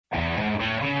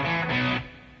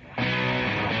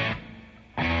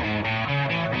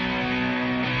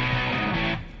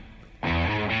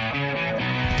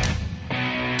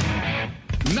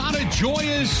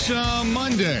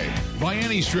Monday, by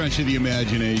any stretch of the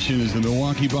imagination, as the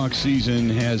Milwaukee Bucks season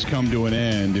has come to an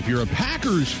end. If you're a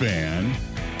Packers fan,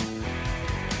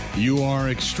 you are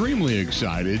extremely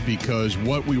excited because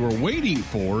what we were waiting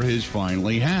for has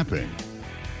finally happened.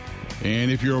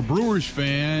 And if you're a Brewers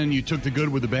fan, you took the good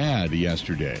with the bad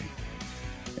yesterday,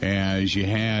 as you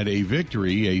had a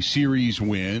victory, a series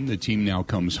win. The team now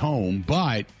comes home,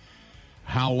 but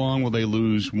how long will they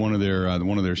lose one of their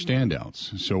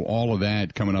standouts? So all of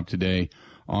that coming up today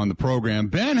on the program.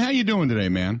 Ben, how you doing today,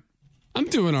 man? I'm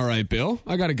doing all right, Bill.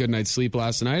 I got a good night's sleep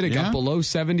last night. It got below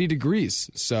 70 degrees,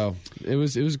 so it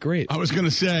was great. I was going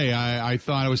to say, I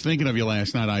was thinking of you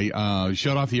last night. I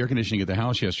shut off the air conditioning at the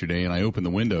house yesterday, and I opened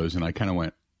the windows, and I kind of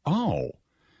went, oh,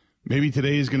 maybe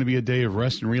today is going to be a day of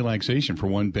rest and relaxation for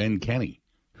one Ben Kenny,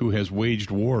 who has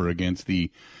waged war against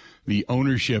the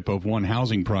ownership of one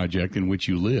housing project in which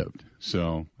you lived.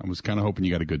 So I was kind of hoping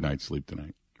you got a good night's sleep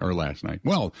tonight, or last night.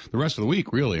 Well, the rest of the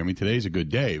week, really. I mean, today's a good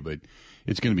day, but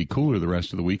it's going to be cooler the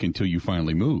rest of the week until you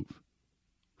finally move.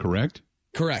 Correct?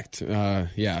 Correct.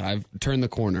 Yeah, I've turned the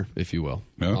corner, if you will.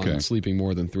 Okay. On sleeping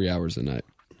more than 3 hours a night.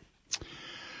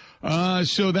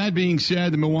 So that being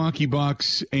said, the Milwaukee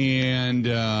Bucks and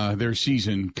their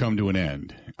season come to an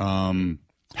end.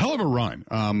 Hell of a run.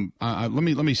 Let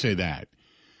me say that.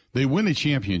 They win a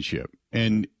championship,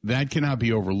 and that cannot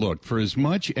be overlooked. For as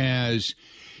much as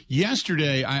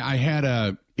yesterday,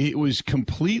 it was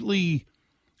completely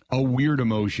a weird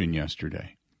emotion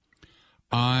yesterday.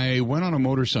 I went on a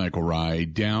motorcycle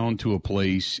ride down to a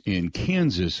place in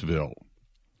Kansasville,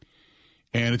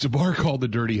 and it's a bar called the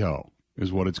Dirty Hoe,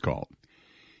 is what it's called.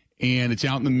 And it's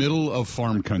out in the middle of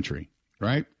farm country,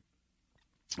 right?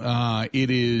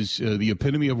 It is the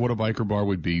epitome of what a biker bar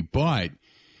would be, but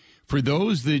for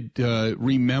those that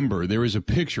remember, there is a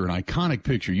picture, an iconic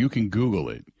picture. You can Google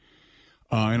it.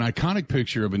 An iconic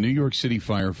picture of a New York City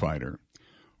firefighter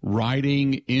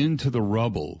riding into the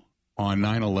rubble on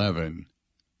 9/11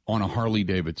 on a Harley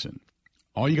Davidson.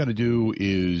 All you got to do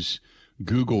is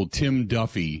Google Tim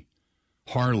Duffy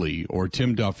Harley or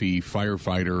Tim Duffy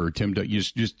firefighter or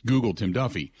just Google Tim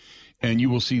Duffy, and you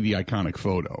will see the iconic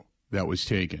photo that was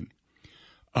taken.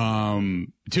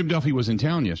 Tim Duffy was in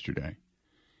town yesterday.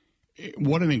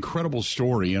 What an incredible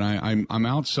story, and I'm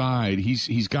outside.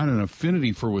 He's got an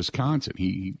affinity for Wisconsin.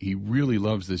 He really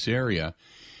loves this area,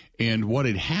 and what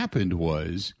had happened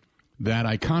was that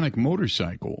iconic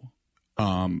motorcycle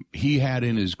he had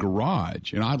in his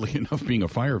garage, and oddly enough, being a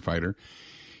firefighter,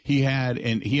 he had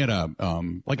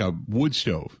a like a wood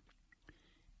stove,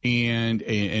 and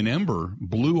an ember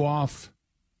blew off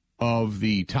of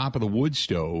the top of the wood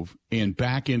stove and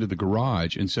back into the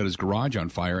garage and set his garage on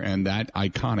fire. And that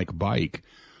iconic bike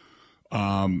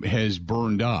has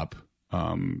burned up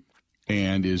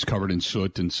and is covered in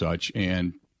soot and such.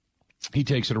 And he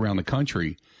takes it around the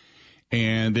country.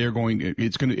 And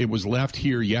it was left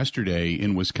here yesterday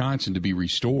in Wisconsin to be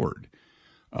restored.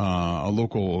 A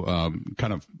local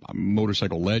kind of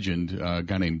motorcycle legend, a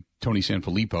guy named Tony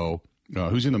Sanfilippo,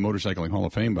 who's in the Motorcycling Hall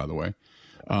of Fame, by the way.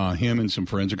 Him and some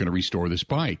friends are going to restore this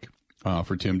bike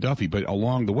for Tim Duffy. But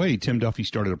along the way, Tim Duffy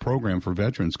started a program for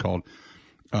veterans called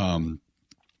One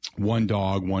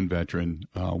Dog, One Veteran,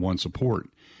 One Support.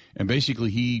 And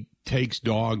basically he takes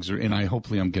dogs, and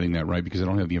hopefully I'm getting that right because I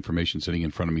don't have the information sitting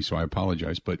in front of me, so I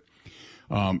apologize. But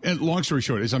and long story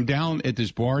short, as I'm down at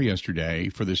this bar yesterday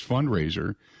for this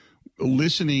fundraiser,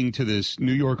 listening to this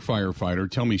New York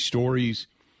firefighter tell me stories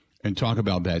and talk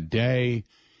about that day,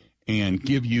 and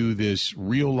give you this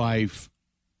real life.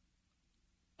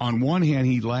 On one hand,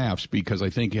 he laughs because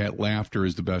I think laughter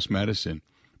is the best medicine.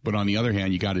 But on the other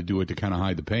hand, you got to do it to kind of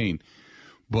hide the pain.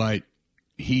 But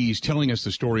he's telling us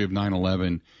the story of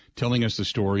 9/11, telling us the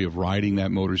story of riding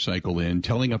that motorcycle in,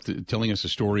 telling us the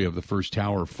story of the first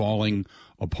tower falling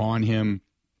upon him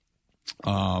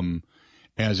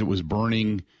as it was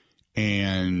burning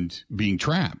and being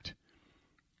trapped.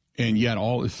 And yet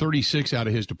all 36 out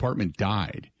of his department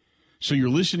died. So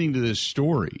you're listening to this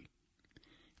story,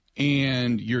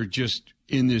 and you're just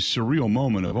in this surreal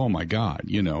moment of, oh, my God,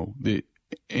 in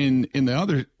the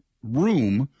other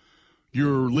room,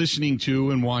 you're listening to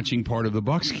and watching part of the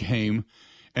Bucks game,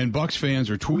 and Bucks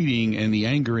fans are tweeting, and the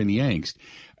anger and the angst.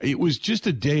 It was just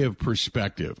a day of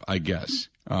perspective, I guess,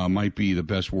 might be the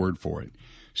best word for it.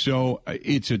 So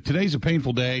today's a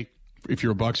painful day if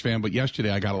you're a Bucks fan, but yesterday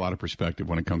I got a lot of perspective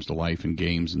when it comes to life and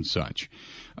games and such.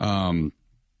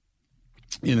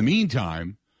 In the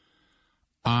meantime,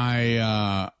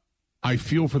 I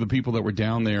feel for the people that were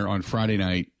down there on Friday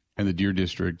night in the Deer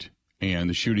District and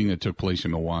the shooting that took place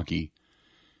in Milwaukee.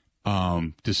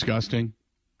 Disgusting.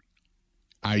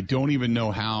 I don't even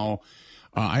know how.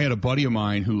 I had a buddy of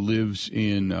mine who lives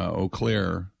in Eau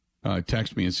Claire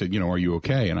text me and said, are you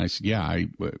okay? And I said, yeah,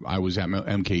 I was at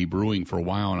MK Brewing for a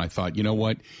while, and I thought, you know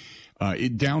what?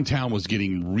 Downtown was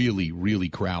getting really, really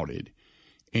crowded.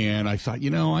 And I thought,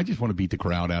 I just want to beat the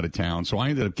crowd out of town. So I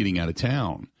ended up getting out of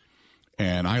town.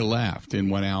 And I left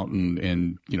and went out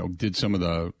and did some of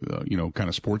the, kind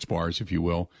of sports bars, if you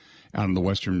will, out in the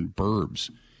western burbs.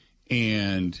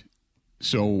 And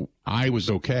so I was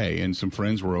okay, and some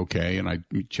friends were okay, and I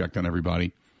checked on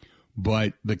everybody.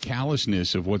 But the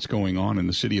callousness of what's going on in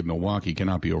the city of Milwaukee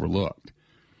cannot be overlooked.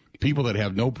 People that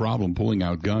have no problem pulling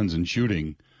out guns and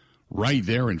shooting right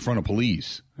there in front of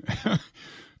police.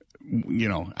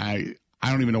 I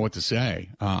don't even know what to say.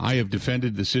 I have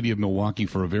defended the city of Milwaukee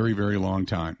for a very, very long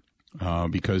time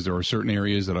because there are certain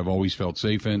areas that I've always felt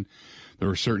safe in. There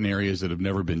are certain areas that have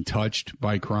never been touched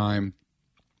by crime,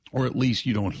 or at least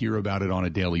you don't hear about it on a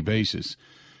daily basis.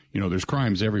 There's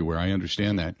crimes everywhere. I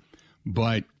understand that.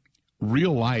 But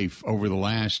real life over the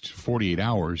last 48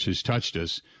 hours has touched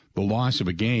us. The loss of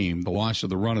a game, the loss of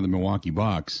the run of the Milwaukee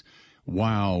Bucks,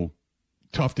 while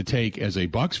tough to take as a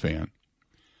Bucks fan,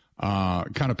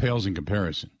 kind of pales in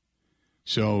comparison.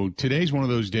 So today's one of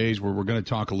those days where we're going to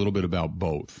talk a little bit about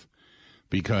both,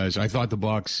 because I thought the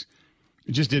Bucks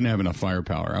just didn't have enough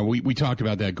firepower. We talked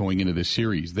about that going into this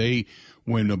series.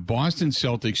 When the Boston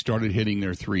Celtics started hitting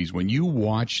their threes, when you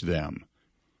watch them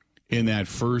in that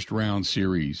first round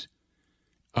series,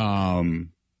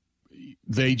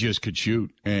 they just could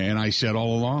shoot. And I said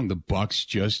all along, the Bucks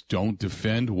just don't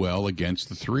defend well against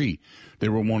the three. They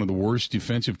were one of the worst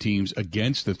defensive teams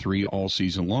against the three all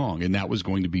season long, and that was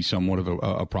going to be somewhat of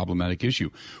a problematic issue.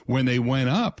 When they went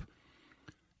up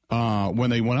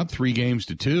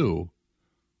 3-2,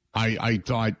 I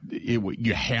thought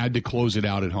you had to close it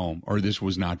out at home, or this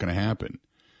was not going to happen.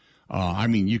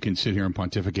 You can sit here and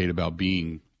pontificate about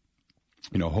being,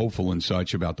 hopeful and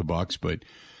such about the Bucks, but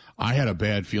I had a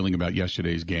bad feeling about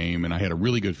yesterday's game, and I had a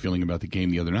really good feeling about the game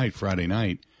the other night, Friday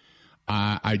night.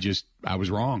 I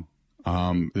was wrong.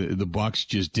 The Bucks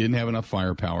just didn't have enough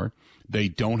firepower. They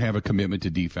don't have a commitment to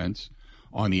defense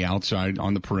on the outside,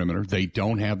 on the perimeter. They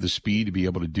don't have the speed to be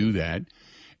able to do that.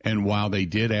 And while they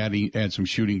did add some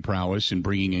shooting prowess and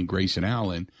bringing in Grayson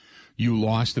Allen, you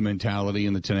lost the mentality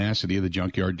and the tenacity of the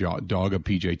junkyard dog of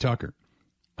P.J. Tucker.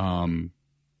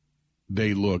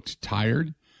 They looked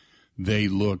tired. They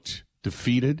looked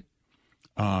defeated.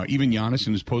 Even Giannis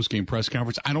in his post-game press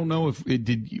conference. I don't know if it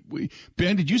did.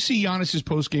 Ben, did you see Giannis's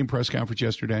post-game press conference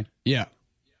yesterday? Yeah.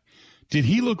 Did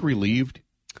he look relieved?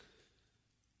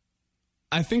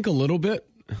 I think a little bit.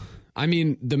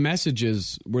 The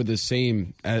messages were the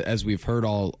same as we've heard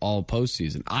all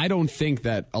postseason. I don't think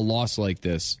that a loss like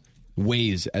this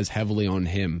weighs as heavily on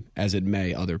him as it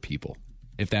may other people,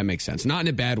 if that makes sense. Not in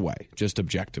a bad way, just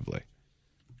objectively.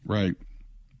 Right.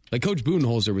 Like Coach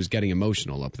Budenholzer was getting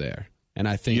emotional up there. And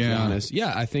I think, Giannis,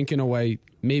 I think in a way,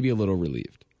 maybe a little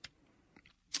relieved.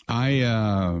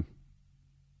 I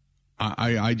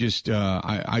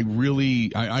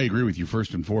agree with you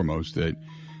first and foremost that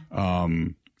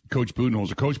Coach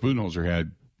Budenholzer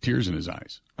had tears in his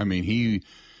eyes. He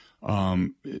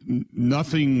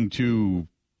nothing to.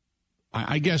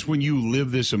 I guess when you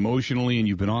live this emotionally and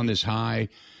you've been on this high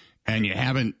and you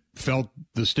haven't felt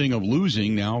the sting of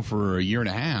losing now for a year and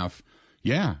a half,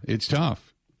 yeah, it's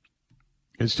tough.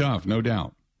 It's tough, no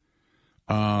doubt.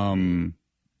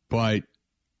 But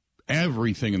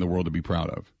everything in the world to be proud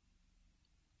of.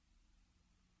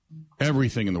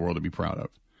 Everything in the world to be proud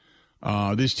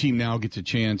of. This team now gets a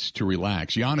chance to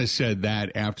relax. Giannis said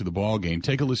that after the ball game.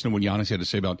 Take a listen to what Giannis had to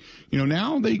say about,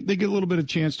 now they get a little bit of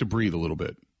chance to breathe a little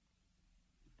bit.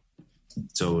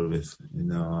 It's over with.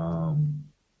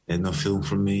 There's no film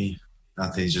for me.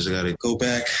 Nothing. Just got to go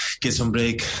back, get some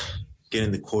break, get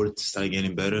in the court, start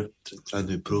getting better, try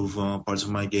to improve parts of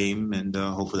my game, and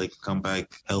hopefully I can come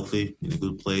back healthy, in a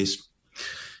good place,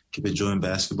 keep enjoying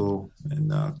basketball,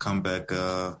 and come back,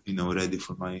 ready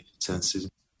for my 10th season.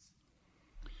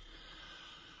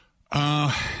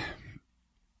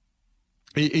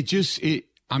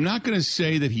 I'm not going to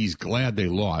say that he's glad they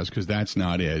lost, because that's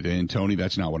not it. And Tony,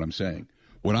 that's not what I'm saying.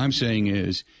 What I'm saying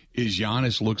is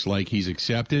Giannis looks like he's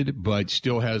accepted, but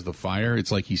still has the fire.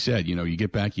 It's like he said, you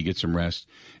get back, you get some rest,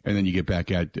 and then you get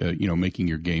back at, making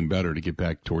your game better to get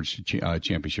back towards the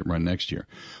championship run next year.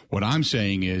 What I'm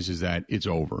saying is that it's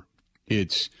over. The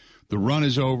run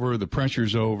is over. The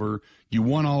pressure's over. You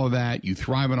won all of that. You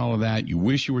thrive on all of that. You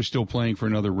wish you were still playing for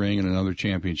another ring and another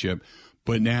championship,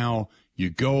 but now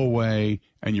you go away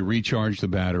and you recharge the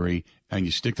battery and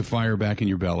you stick the fire back in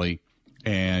your belly,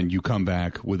 and you come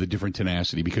back with a different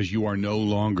tenacity because you are no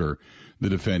longer the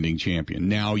defending champion.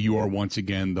 Now you are once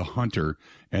again the hunter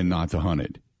and not the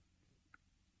hunted.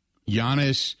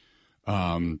 Giannis,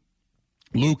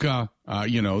 Luka,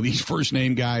 these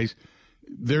first-name guys,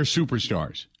 they're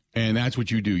superstars, and that's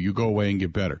what you do. You go away and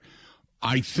get better.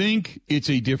 I think it's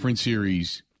a different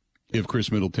series if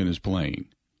Chris Middleton is playing.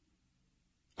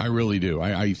 I really do.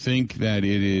 I think that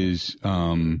it is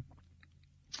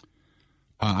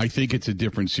I think it's a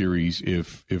different series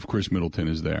if Chris Middleton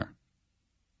is there.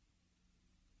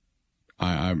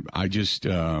 I just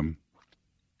I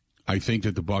think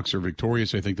that the Bucks are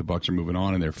victorious. I think the Bucks are moving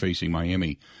on, and they're facing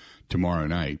Miami tomorrow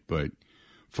night. But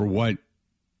for what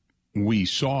we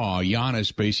saw,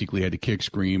 Giannis basically had to kick,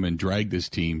 scream, and drag this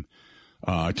team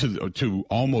to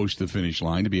almost the finish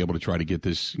line to be able to try to get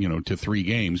this, to 3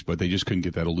 games. But they just couldn't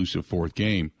get that elusive 4th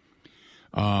game.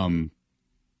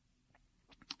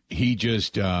 He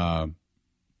just, I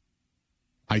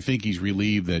think he's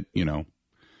relieved that,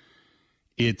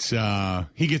 it's,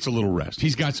 he gets a little rest.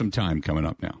 He's got some time coming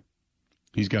up now.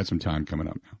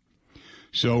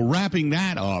 So wrapping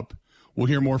that up, we'll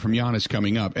hear more from Giannis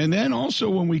coming up. And then also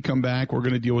when we come back, we're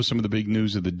going to deal with some of the big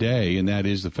news of the day, and that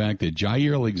is the fact that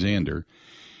Jaire Alexander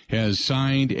has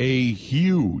signed a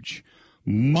huge,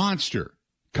 monster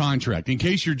contract. In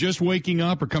case you're just waking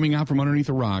up or coming out from underneath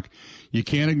a rock, you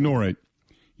can't ignore it.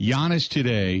 Giannis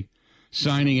today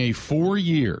signing a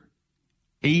 4-year,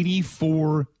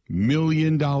 $84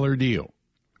 million deal.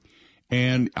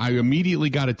 And I immediately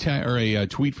got a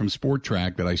tweet from Sport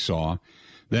Track that I saw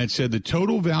that said the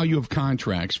total value of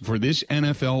contracts for this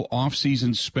NFL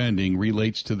offseason spending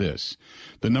relates to this.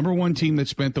 The number 1 team that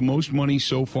spent the most money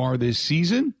so far this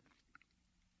season,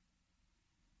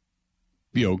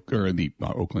 the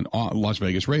Oakland, Las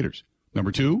Vegas Raiders.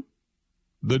 Number 2,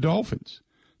 the Dolphins.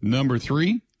 Number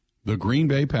 3, the Green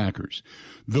Bay Packers.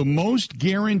 The most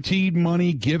guaranteed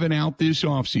money given out this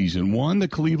offseason, 1, the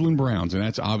Cleveland Browns, and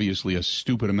that's obviously a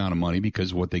stupid amount of money because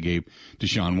of what they gave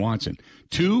Deshaun Watson.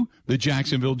 2, the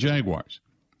Jacksonville Jaguars.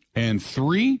 And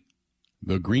 3,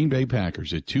 the Green Bay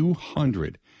Packers at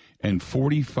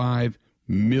 $245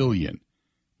 million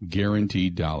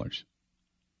guaranteed dollars.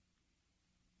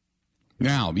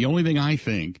 Now, the only thing I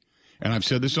think, and I've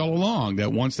said this all along,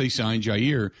 that once they sign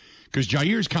Jaire, because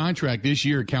Jaire's contract this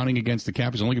year, counting against the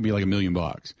cap, is only going to be like $1 million.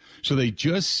 So they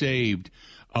just saved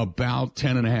about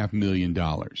 $10.5 million. They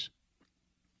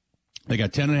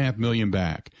got $10.5 million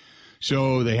back.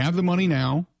 So they have the money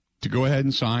now to go ahead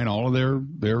and sign all of their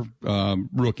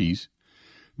rookies.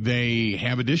 They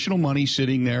have additional money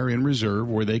sitting there in reserve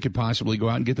where they could possibly go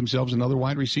out and get themselves another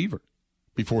wide receiver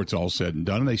before it's all said and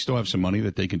done. And they still have some money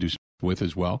that they can do with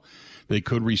as well. They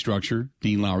could restructure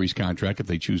Dean Lowry's contract if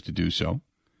they choose to do so.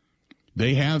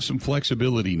 They have some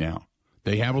flexibility now.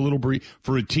 They have a little breathe.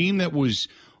 For a team that was,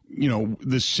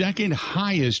 the second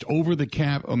highest over the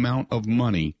cap amount of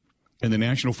money in the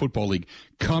National Football League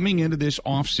coming into this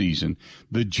offseason,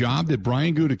 the job that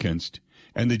Brian Gutekunst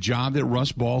and the job that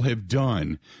Russ Ball have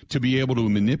done to be able to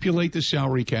manipulate the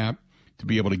salary cap, to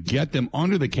be able to get them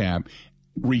under the cap,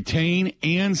 retain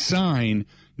and sign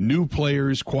new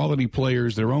players, quality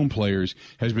players, their own players,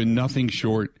 has been nothing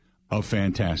short of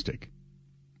fantastic.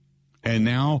 And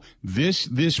now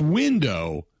this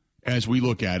window, as we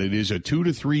look at it, is a 2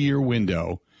 to 3 year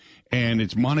window, and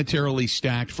it's monetarily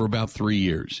stacked for about 3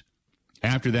 years.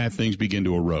 After that, things begin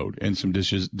to erode, and some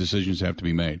decisions have to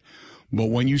be made. But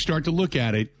when you start to look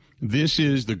at it, this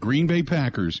is the Green Bay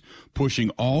Packers pushing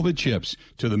all the chips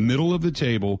to the middle of the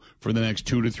table for the next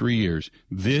 2 to 3 years.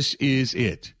 This is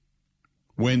it.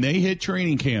 When they hit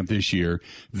training camp this year,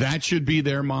 that should be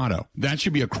their motto. That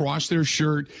should be across their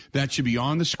shirt. That should be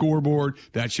on the scoreboard.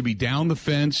 That should be down the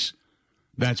fence.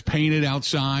 That's painted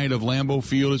outside of Lambeau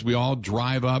Field as we all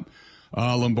drive up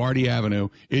Lombardi Avenue.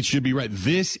 It should be right.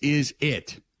 This is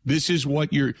it. This is what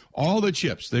all the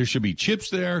chips. There should be chips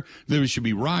there. There should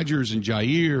be Rodgers and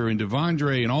Jaire and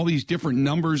Devondre and all these different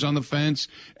numbers on the fence.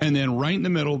 And then right in the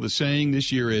middle, the saying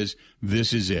this year is,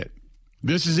 this is it.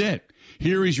 This is it.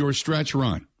 Here is your stretch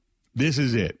run. This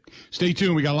is it. Stay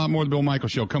tuned. We got a lot more of the Bill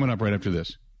Michaels Show coming up right after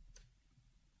this.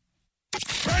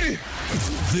 Ready?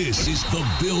 This is the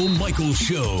Bill Michaels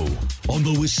Show on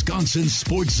the Wisconsin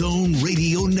Sports Zone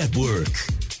Radio Network.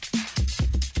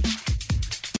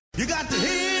 You got to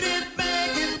hit it,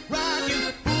 make it, rock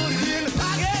it, put it in the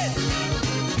pocket.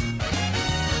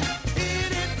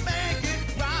 Hit it, make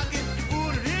it, rock it,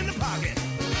 put it in the pocket.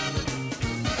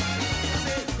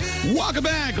 Welcome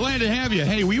back. Glad to have you.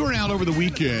 Hey, we were out over the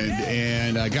weekend,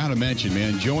 and I got to mention,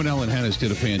 man, Joe and Ellen Hennis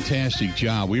did a fantastic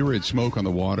job. We were at Smoke on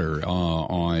the Water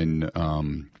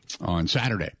on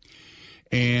Saturday.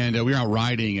 And we were out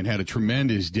riding and had a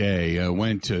tremendous day.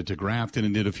 Went to Grafton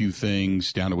and did a few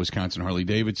things down to Wisconsin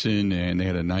Harley-Davidson, and they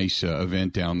had a nice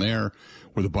event down there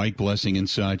with a bike blessing and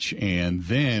such. And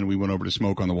then we went over to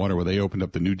Smoke on the Water where they opened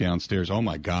up the new downstairs. Oh,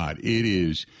 my God, it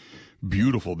is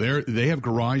beautiful. They have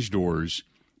garage doors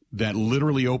that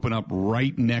literally open up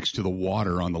right next to the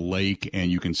water on the lake,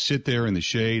 and you can sit there in the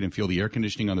shade and feel the air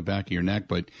conditioning on the back of your neck.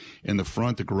 But in the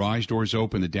front, the garage doors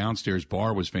open. The downstairs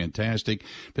bar was fantastic.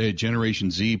 They had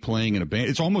Generation Z playing in a band.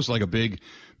 It's almost like a big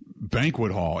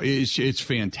banquet hall. It's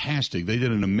fantastic. They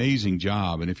did an amazing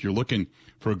job. And if you're looking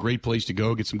for a great place to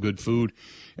go, get some good food,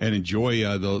 and enjoy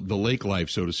the lake life,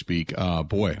 so to speak,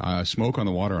 Smoke on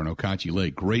the Water on Okauchee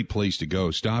Lake, great place to go.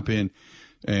 Stop in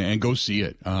and go see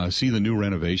it. See the new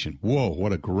renovation. Whoa,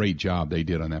 what a great job they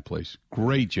did on that place.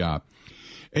 Great job.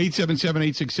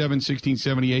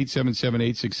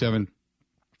 877-867-1670,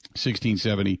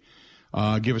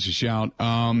 877-867-1670. Give us a shout.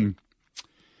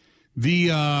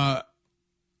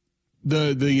 The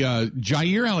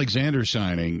Jaire Alexander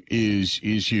signing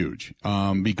is huge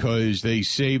because they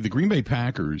save the Green Bay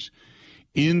Packers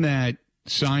in that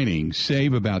signing,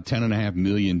 save about $10.5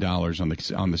 million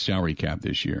on the salary cap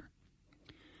this year.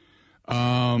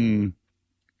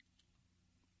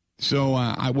 So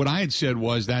what I had said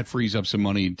was that frees up some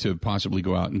money to possibly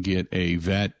go out and get a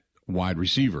vet wide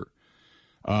receiver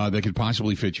that could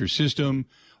possibly fit your system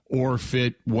or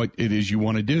fit what it is you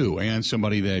want to do, and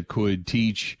somebody that could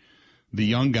teach the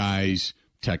young guys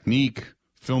technique,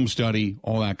 film study,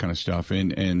 all that kind of stuff.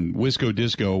 And Wisco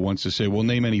Disco wants to say, well,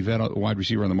 name any vet wide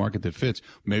receiver on the market that fits.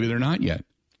 Maybe they're not yet.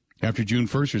 After June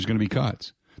 1st, there's going to be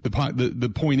cuts.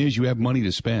 The point is you have money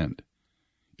to spend.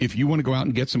 If you want to go out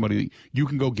and get somebody, you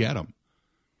can go get them.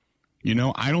 You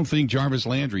know, I don't think Jarvis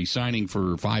Landry signing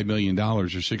for $5 million or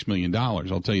 $6 million,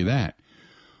 I'll tell you that.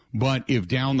 But if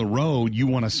down the road you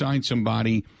want to sign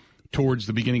somebody towards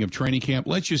the beginning of training camp,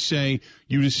 let's just say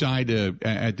you decide to,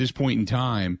 at this point in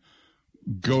time,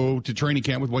 go to training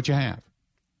camp with what you have.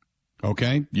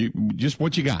 Okay? Just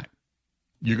what you got.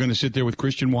 You're going to sit there with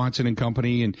Christian Watson and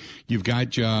company, and you've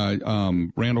got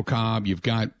Randall Cobb, you've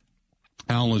got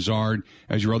Al Lazard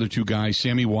as your other two guys,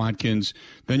 Sammy Watkins.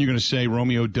 Then you're going to say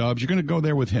Romeo Doubs. You're going to go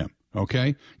there with him,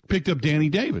 okay? Picked up Danny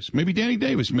Davis. Maybe Danny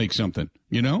Davis makes something,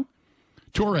 you know?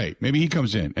 Torrey, maybe he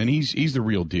comes in, and he's the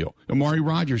real deal. Amari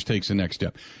Rodgers takes the next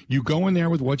step. You go in there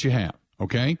with what you have,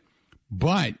 okay?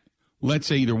 But let's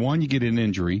say either one, you get an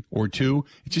injury, or two,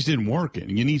 it just didn't work,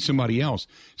 and you need somebody else.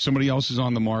 Somebody else is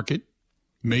on the market.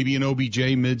 Maybe an OBJ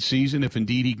midseason, if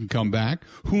indeed he can come back.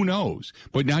 Who knows?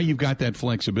 But now you've got that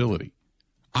flexibility.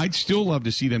 I'd still love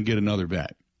to see them get another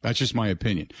vet. That's just my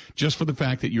opinion. Just for the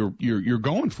fact that you're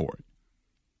going for it.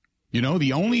 You know,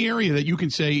 the only area that you can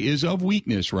say is of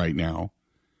weakness right now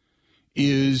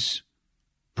is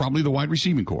probably the wide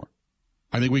receiving core.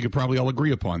 I think we could probably all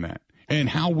agree upon that. And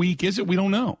how weak is it? We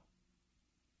don't know.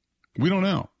 We don't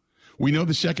know. We know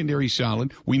the secondary's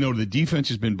solid. We know the defense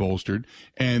has been bolstered.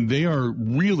 And they are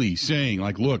really saying,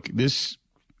 like, look, this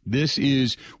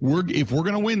is, if we're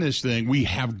going to win this thing, we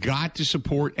have got to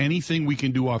support anything we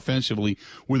can do offensively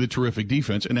with a terrific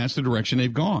defense, and that's the direction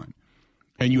they've gone.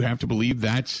 And you have to believe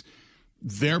that's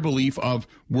their belief of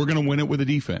we're going to win it with a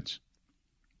defense.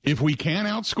 If we can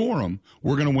outscore them,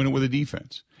 we're going to win it with a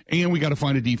defense. And we got to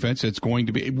find a defense that's going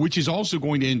to be, which is also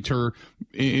going to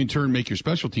in turn make your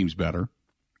special teams better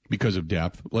because of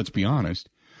depth, let's be honest.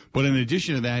 But in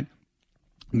addition to that,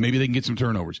 maybe they can get some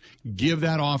turnovers. Give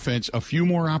that offense a few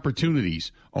more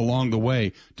opportunities along the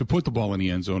way to put the ball in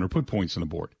the end zone or put points on the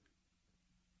board.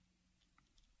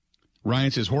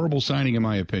 Ryan says, horrible signing in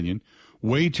my opinion.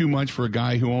 Way too much for a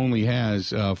guy who only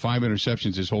has 5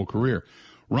 interceptions his whole career.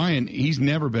 Ryan, he's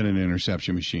never been an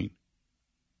interception machine.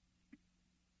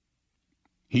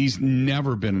 He's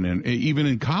never been even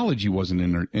in college he wasn't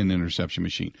an interception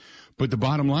machine. But the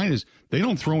bottom line is they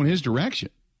don't throw in his direction.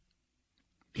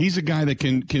 He's a guy that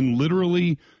can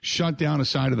literally shut down a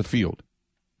side of the field.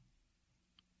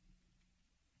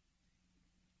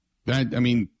 That's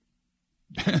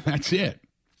it.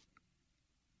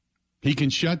 He can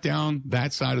shut down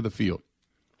that side of the field.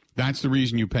 That's the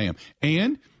reason you pay him.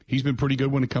 And he's been pretty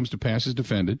good when it comes to passes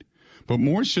defended. But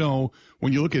more so,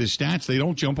 when you look at his stats, they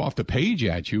don't jump off the page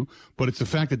at you, but it's the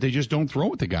fact that they just don't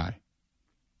throw at the guy.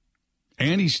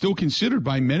 And he's still considered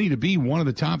by many to be one of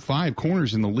the top 5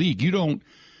 corners in the league.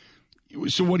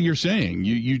 So what are you saying?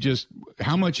 You just,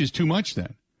 how much is too much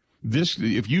then?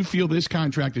 If you feel this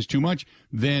contract is too much,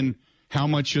 then how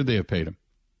much should they have paid him?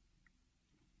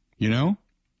 You know?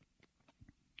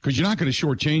 Because you're not going to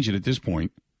shortchange it at this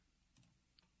point.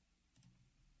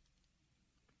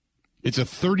 It's a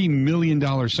 $30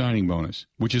 million signing bonus,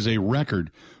 which is a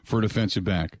record for a defensive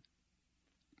back.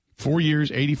 4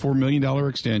 years, $84 million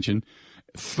extension,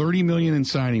 $30 million in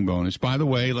signing bonus. By the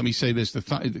way, let me say this,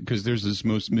 because there's this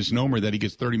misnomer that he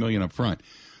gets $30 million up front.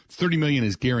 $30 million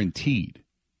is guaranteed.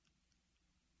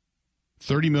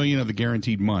 $30 million of the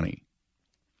guaranteed money.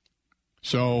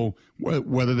 So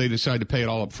whether they decide to pay it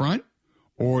all up front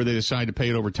or they decide to pay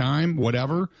it over time,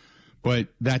 whatever, but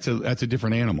that's a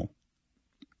different animal.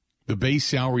 The base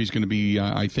salary is going to be,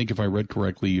 I think if I read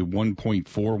correctly, 1.4,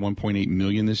 1.8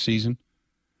 million this season,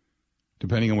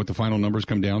 depending on what the final numbers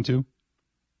come down to.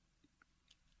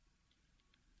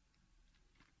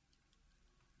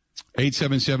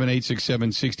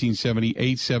 (877-867-1670),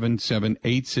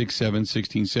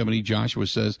 877-867-1670. Joshua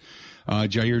says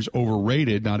Jaire's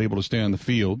overrated, not able to stay on the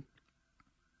field.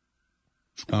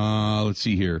 Let's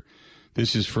see here.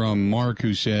 This is from Mark,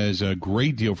 who says, a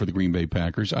great deal for the Green Bay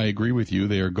Packers. I agree with you.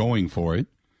 They are going for it.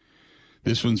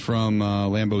 This one's from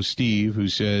Lambeau Steve, who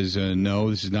says,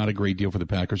 no, this is not a great deal for the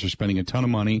Packers. They're spending a ton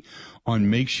of money on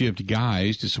makeshift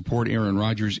guys to support Aaron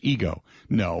Rodgers' ego.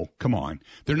 No, come on.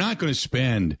 They're not going to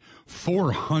spend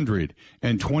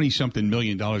 $420-something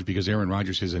million because Aaron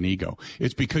Rodgers has an ego.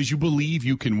 It's because you believe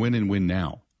you can win and win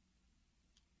now.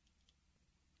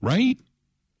 Right?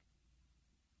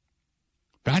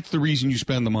 That's the reason you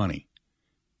spend the money.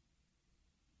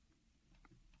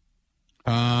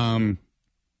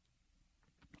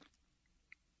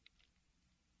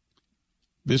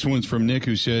 This one's from Nick,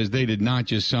 who says they did not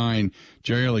just sign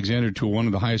Jaire Alexander to one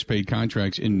of the highest paid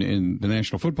contracts in the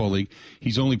National Football League.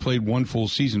 He's only played one full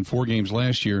season, 4 games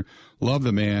last year. Love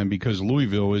the man because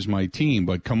Louisville is my team,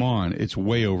 but come on, it's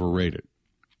way overrated.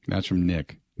 That's from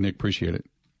Nick. Nick, appreciate it.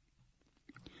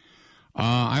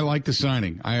 I like the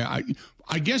signing. I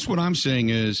guess what I'm saying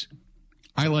is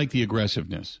I like the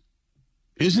aggressiveness.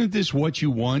 Isn't this what you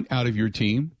want out of your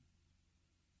team?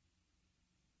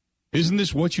 Isn't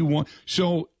this what you want?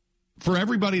 So for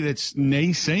everybody that's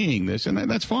naysaying this, and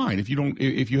that's fine. If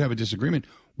you have a disagreement,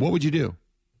 what would you do?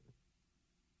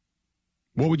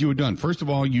 What would you have done? First of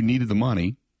all, you needed the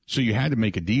money, so you had to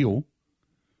make a deal.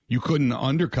 You couldn't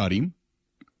undercut him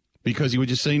because he would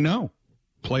just say no.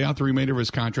 Play out the remainder of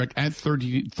his contract at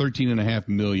 $13.5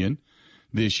 million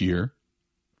this year,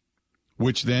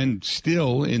 which then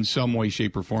still, in some way,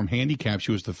 shape, or form, handicaps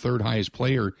you as the third highest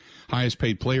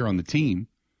paid player on the team.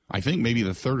 I think maybe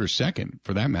the third or second,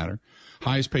 for that matter,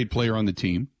 highest paid player on the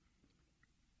team.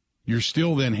 You're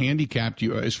still then handicapped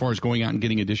as far as going out and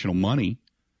getting additional money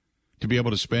to be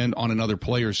able to spend on another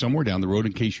player somewhere down the road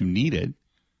in case you need it.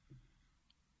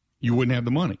 You wouldn't have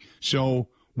the money. So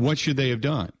what should they have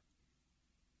done?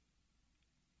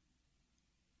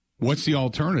 What's the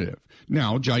alternative?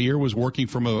 Now, Jaire was working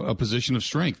from a position of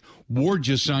strength. Ward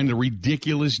just signed a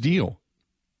ridiculous deal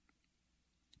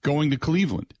going to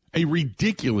Cleveland. A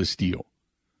ridiculous deal.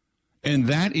 And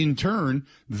that, in turn,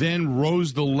 then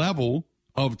rose the level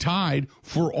of tide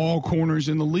for all corners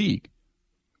in the league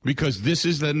because this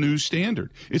is the new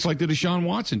standard. It's like the Deshaun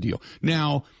Watson deal.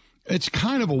 Now, it's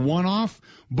kind of a one-off,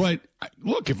 but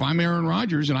look, if I'm Aaron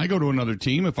Rodgers and I go to another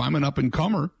team, if I'm an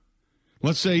up-and-comer,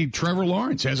 let's say Trevor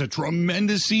Lawrence has a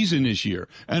tremendous season this year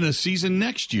and a season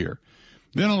next year.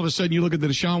 Then all of a sudden you look at the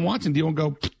Deshaun Watson deal and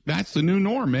go, that's the new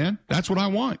norm, man. That's what I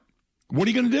want. What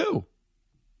are you going to do?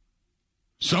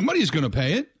 Somebody's going to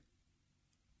pay it.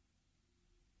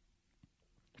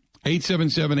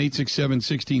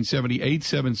 877-867-1670,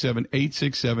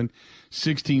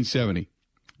 877-867-1670.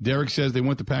 Derek says they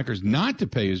want the Packers not to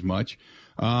pay as much,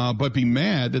 but be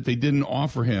mad that they didn't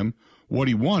offer him what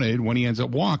he wanted when he ends up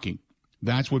walking.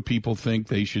 That's what people think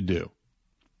they should do.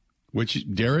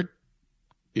 Which, Derek,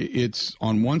 it's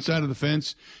on one side of the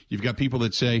fence. You've got people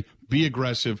that say, be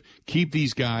aggressive, keep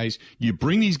these guys. You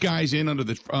bring these guys in under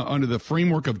the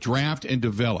framework of draft and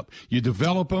develop. You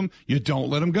develop them, you don't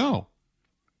let them go.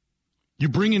 You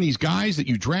bring in these guys that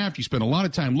you draft, you spend a lot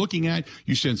of time looking at,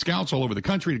 you send scouts all over the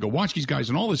country to go watch these guys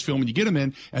and all this film, and you get them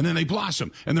in, and then they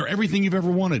blossom, and they're everything you've ever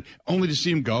wanted, only to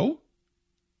see them go?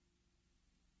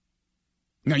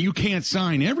 Now, you can't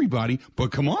sign everybody,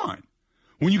 but come on.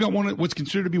 When you got what's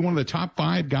considered to be one of the top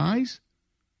 5 guys?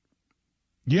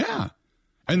 Yeah.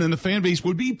 And then the fan base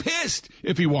would be pissed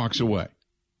if he walks away.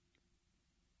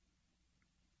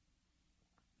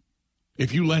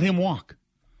 If you let him walk.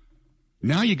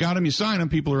 Now you got him, you sign him,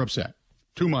 people are upset.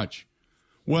 Too much.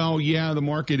 Well, yeah, the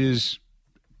market is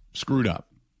screwed up.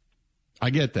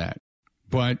 I get that.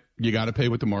 But you got to pay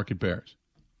what the market bears.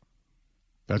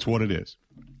 That's what it is.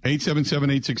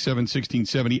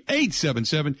 877-867-1670,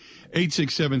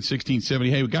 877-867-1670.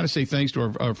 Hey, we got to say thanks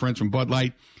to our friends from Bud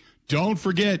Light. Don't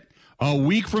forget, A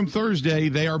week from Thursday,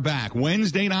 they are back.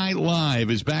 Wednesday Night Live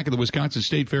is back at the Wisconsin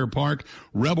State Fair Park.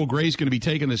 Rebel Gray's going to be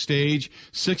taking the stage.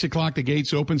 6 o'clock, the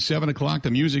gates open. 7 o'clock, the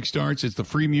music starts. It's the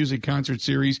free music concert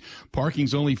series.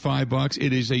 Parking's only $5.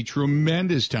 It is a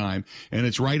tremendous time, and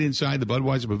it's right inside the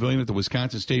Budweiser Pavilion at the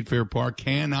Wisconsin State Fair Park.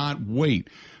 Cannot wait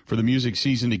for the music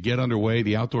season to get underway,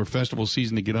 the outdoor festival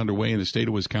season to get underway in the state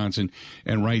of Wisconsin,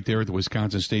 and right there at the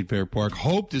Wisconsin State Fair Park.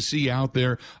 Hope to see you out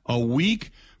there a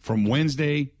week from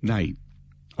Wednesday night.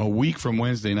 A week from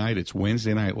Wednesday night, it's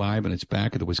Wednesday Night Live, and it's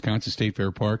back at the Wisconsin State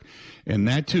Fair Park. And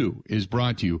that, too, is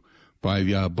brought to you by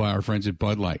our friends at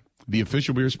Bud Light, the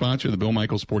official beer sponsor of the Bill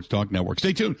Michaels Sports Talk Network.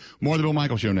 Stay tuned. More of the Bill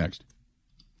Michaels Show next.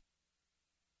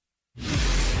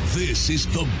 This is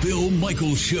the Bill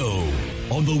Michaels Show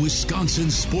on the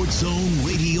Wisconsin Sports Zone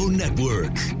Radio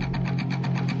Network.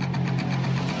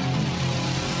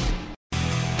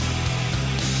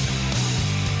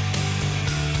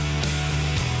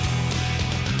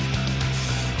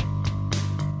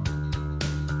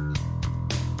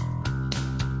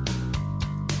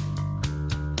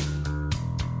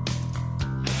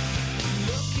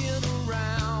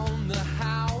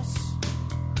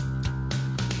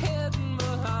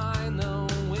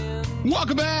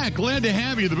 Welcome back. Glad to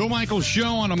have you. The Bill Michaels Show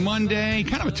on a Monday.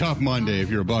 Kind of a tough Monday if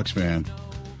you're a Bucs fan.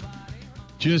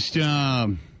 Just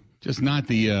not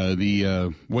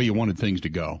the way you wanted things to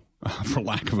go, for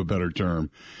lack of a better term.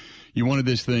 You wanted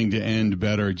this thing to end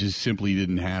better. It just simply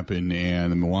didn't happen,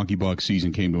 and the Milwaukee Bucks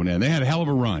season came to an end. They had a hell of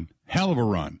a run. Hell of a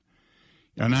run.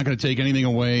 I'm not going to take anything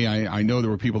away. I know there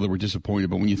were people that were disappointed,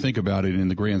 but when you think about it in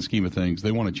the grand scheme of things,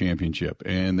 they won a championship,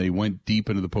 and they went deep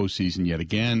into the postseason yet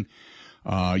again.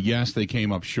 Yes, they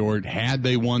came up short. Had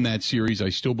they won that series, I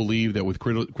still believe that with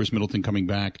Chris Middleton coming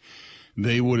back,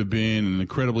 they would have been an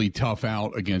incredibly tough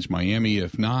out against Miami.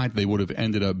 If not, they would have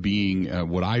ended up being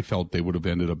what I felt they would have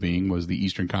ended up being was the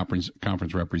Eastern Conference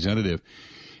representative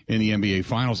in the NBA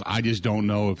Finals. I just don't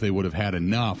know if they would have had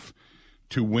enough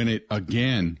to win it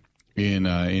again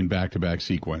in back-to-back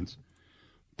sequence.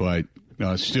 But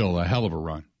still, a hell of a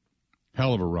run.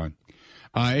 Hell of a run.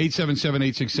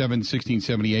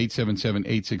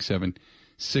 877-867-1670,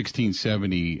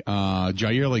 877-867-1670.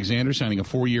 Jaire Alexander signing a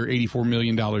 4-year, $84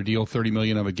 million deal, $30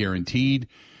 million of it guaranteed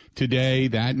today.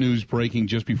 That news breaking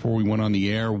just before we went on the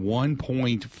air.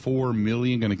 $1.4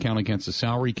 million going to count against the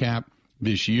salary cap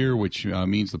this year, which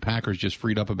means the Packers just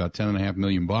freed up about $10.5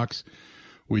 million,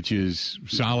 which is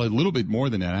solid. A little bit more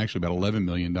than that, actually, about $11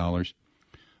 million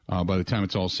by the time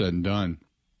it's all said and done.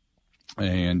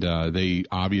 And they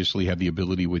obviously have the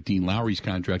ability with Dean Lowry's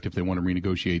contract, if they want to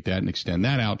renegotiate that and extend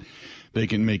that out, they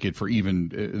can make it for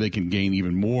they can gain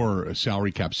even more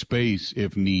salary cap space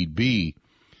if need be.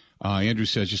 Andrew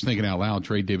says, just thinking out loud,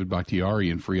 trade David Bakhtiari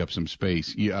and free up some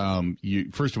space.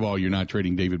 First of all, you're not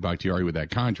trading David Bakhtiari with that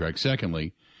contract.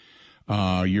 Secondly,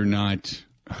 you're not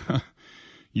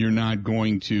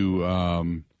going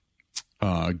to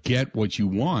get what you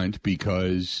want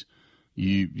because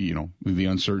you know, the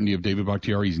uncertainty of David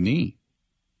Bakhtiari's knee,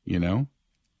 you know,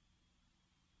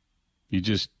 you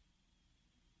just,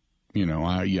 you know,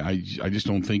 I just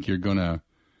don't think you're gonna.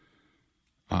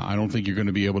 I don't think you're going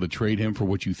to be able to trade him for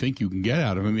what you think you can get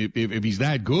out of him. If he's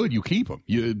that good, you keep him.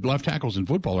 Left tackles in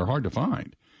football are hard to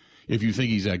find. If you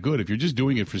think he's that good, if you're just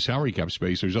doing it for salary cap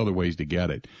space, there's other ways to get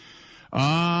it.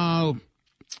 Let's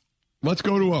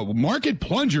go to a market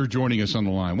plunger joining us on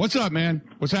the line. What's up, man?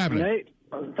 What's happening? Nate,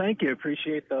 thank you.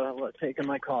 Appreciate taking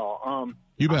my call.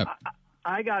 You bet.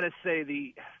 I got to say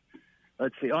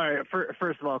let's see. All right.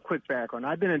 First of all, quick background.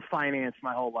 I've been in finance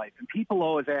my whole life, and people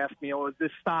always ask me, "Oh, is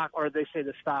this stock?" Or they say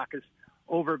the stock is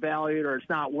overvalued or it's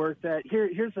not worth that.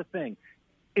 Here's the thing: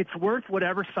 it's worth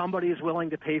whatever somebody is willing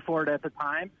to pay for it at the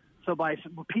time. So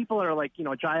people are like, you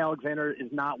know, Jaire Alexander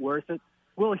is not worth it.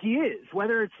 Well, he is.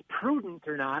 Whether it's prudent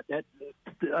or not, that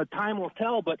time will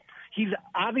tell. But he's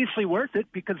obviously worth it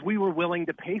because we were willing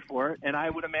to pay for it, and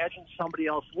I would imagine somebody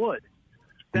else would.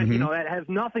 That you know, that has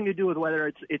nothing to do with whether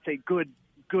it's a good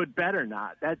bet or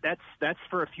not. That's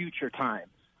for a future time.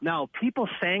 Now, people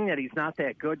saying that he's not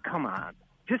that good, come on.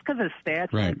 Just because his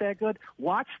stats aren't that good,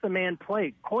 watch the man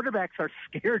play. Quarterbacks are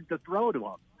scared to throw to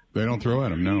him. They don't throw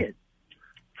at him, no.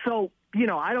 So, you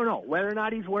know, I don't know whether or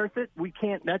not he's worth it. We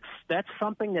can't. That's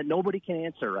something that nobody can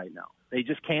answer right now. They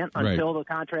just can't until the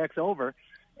contract's over.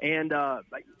 And,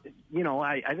 you know,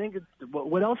 I think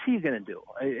what else are you going to do?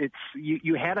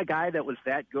 You had a guy that was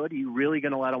that good. Are you really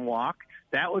going to let him walk?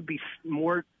 That would be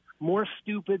more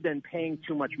stupid than paying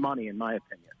too much money, in my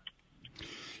opinion.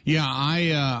 Yeah,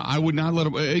 I would not let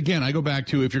him. Again, I go back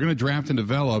to if you're going to draft and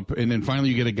develop, and then finally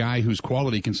you get a guy whose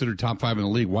quality considered top 5 in the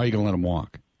league, why are you going to let him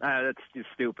walk? That's just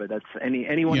stupid. That's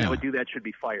anyone that would do that should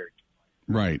be fired.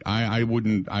 Right. I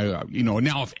wouldn't,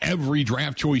 now if every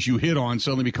draft choice you hit on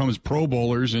suddenly becomes Pro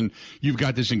Bowlers and you've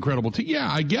got this incredible team, yeah,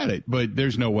 I get it. But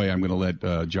there's no way I'm going to let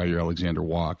Jaire Alexander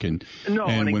walk. And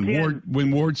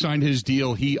when Ward signed his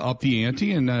deal, he upped the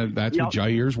ante, and that's what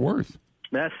Jaire's worth.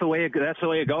 That's the way it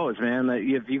goes, man.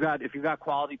 If you got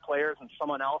quality players and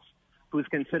someone else who's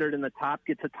considered in the top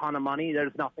gets a ton of money,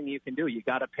 there's nothing you can do. You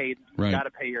got to pay. Right. You got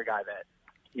to pay your guy that.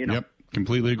 Yep.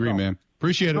 Completely agree, man.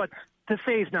 Appreciate it. But to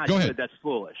say he's not good, that's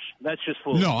foolish. That's just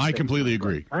foolish. No, I completely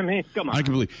agree. I mean, come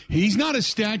on. He's not a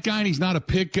stat guy, and he's not a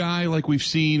pick guy like we've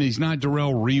seen. He's not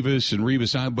Darrelle Revis and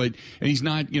he's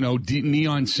not,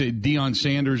 Deion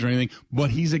Sanders or anything. But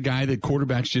he's a guy that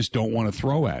quarterbacks just don't want to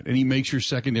throw at, and he makes your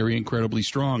secondary incredibly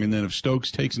strong. And then if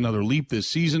Stokes takes another leap this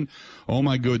season, oh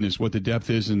my goodness, what the depth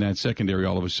is in that secondary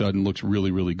all of a sudden looks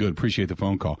really, really good. Appreciate the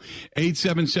phone call.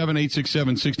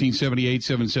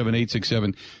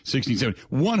 877-867-1670, 877-867-1670.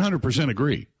 100%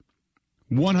 agree.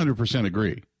 100%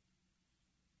 agree.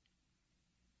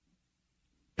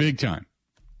 Big time.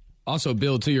 Also,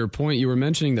 Bill, to your point, you were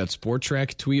mentioning that Sport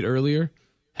Track tweet earlier,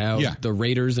 how the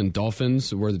Raiders and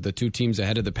Dolphins were the two teams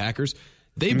ahead of the Packers.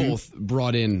 They both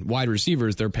brought in wide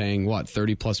receivers. They're paying,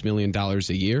 $30+ million a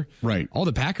year? Right. All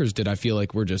the Packers did, I feel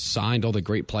like, were just signed all the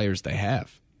great players they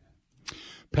have.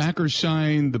 Packers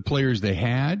signed the players they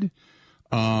had,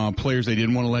 players they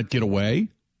didn't want to let get away,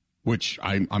 which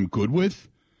I'm good with.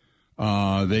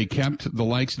 They kept the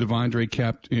likes of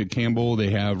Devondre Campbell.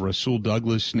 They have Rasul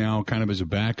Douglas now kind of as a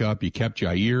backup. You kept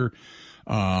Jaire.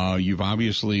 You've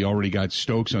obviously already got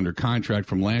Stokes under contract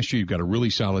from last year. You've got a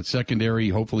really solid secondary.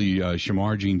 Hopefully,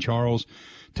 Shamar Jean-Charles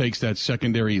takes that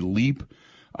secondary leap.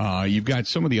 You've got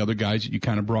some of the other guys that you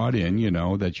kind of brought in,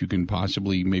 that you can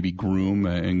possibly maybe groom,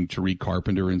 and Tariq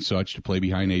Carpenter and such to play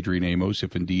behind Adrian Amos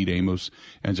if indeed Amos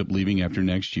ends up leaving after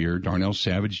next year. Darnell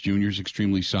Savage Jr. is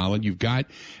extremely solid. You've got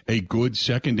a good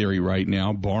secondary right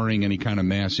now, barring any kind of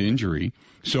mass injury.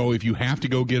 So if you have to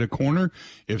go get a corner,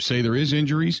 if, say, there is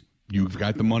injuries, you've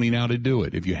got the money now to do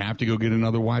it. If you have to go get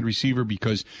another wide receiver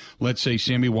because, let's say,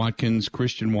 Sammy Watkins,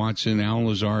 Christian Watson, Alan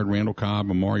Lazard, Randall Cobb,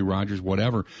 Amari Rodgers,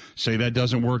 whatever, say that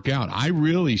doesn't work out. I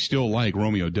really still like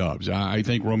Romeo Doubs. I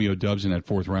think Romeo Doubs in that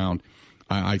fourth round,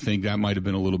 I think that might have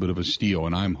been a little bit of a steal.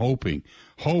 And I'm hoping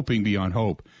beyond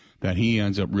hope that he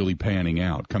ends up really panning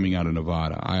out, coming out of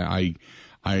Nevada. I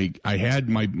had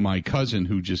my cousin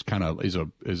who just kind of is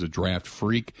a draft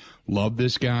freak, loved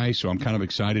this guy, so I'm kind of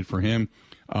excited for him.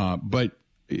 But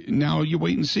now you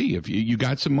wait and see if you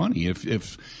got some money.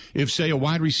 If say a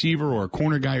wide receiver or a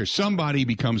corner guy or somebody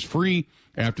becomes free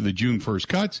after the June 1st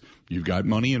cuts, you've got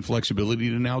money and flexibility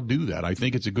to now do that. I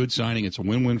think it's a good signing. It's a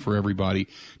win-win for everybody.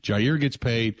 Jaire gets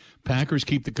paid. Packers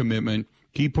keep the commitment.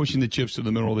 Keep pushing the chips to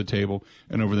the middle of the table,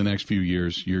 and over the next few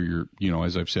years, you're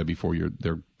as I've said before,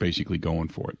 they're basically going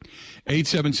for it.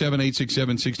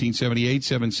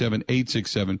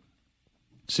 877-867-1670,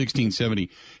 877-867-1670.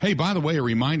 Hey, by the way, a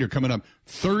reminder coming up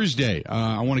Thursday.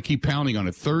 I want to keep pounding on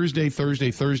it. Thursday.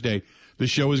 The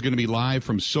show is going to be live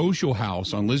from Social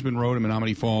House on Lisbon Road in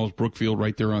Menominee Falls, Brookfield,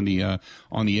 right there on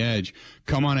the edge.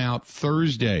 Come on out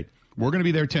Thursday. We're going to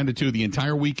be there 10 to 2. The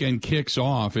entire weekend kicks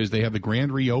off as they have the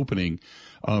grand reopening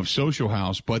of Social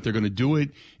House, but they're going to do it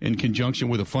in conjunction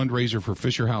with a fundraiser for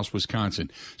Fisher House, Wisconsin.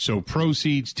 So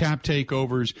proceeds, tap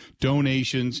takeovers,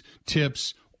 donations,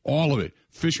 tips, all of it.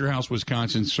 Fisher House,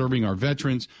 Wisconsin, serving our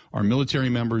veterans, our military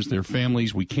members, their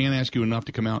families. We can't ask you enough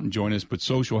to come out and join us, but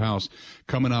Social House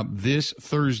coming up this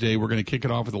Thursday. We're going to kick it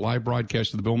off with a live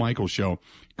broadcast of the Bill Michaels Show.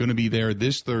 Going to be there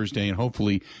this Thursday, and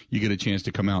hopefully you get a chance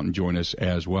to come out and join us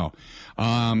as well.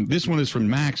 This one is from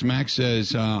Max. Max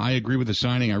says, I agree with the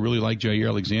signing. I really like Jaire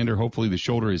Alexander. Hopefully the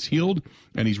shoulder is healed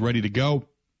and he's ready to go.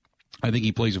 I think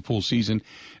he plays a full season,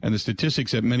 and the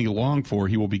statistics that many long for,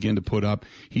 he will begin to put up.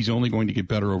 He's only going to get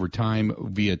better over time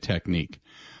via technique.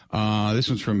 This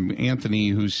one's from Anthony,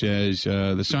 who says,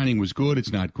 the signing was good.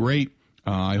 It's not great.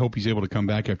 I hope he's able to come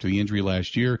back after the injury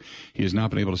last year. He has not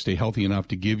been able to stay healthy enough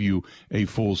to give you a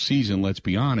full season. Let's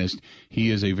be honest. He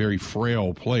is a very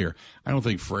frail player. I don't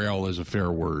think frail is a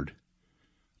fair word.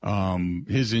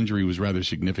 His injury was rather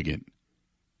significant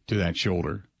to that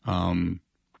shoulder.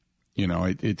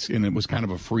 It was kind of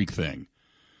a freak thing.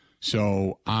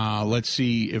 So let's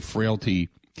see if frailty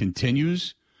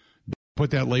continues. Put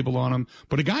that label on him.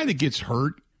 But a guy that gets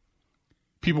hurt,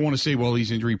 people want to say, well, he's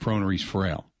injury prone or he's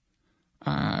frail.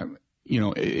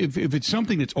 If it's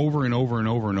something that's over and over and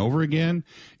over and over again,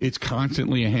 it's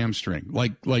constantly a hamstring.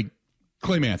 Like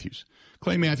Clay Matthews.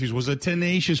 Clay Matthews was a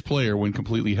tenacious player when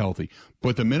completely healthy.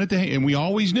 But the minute and we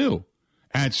always knew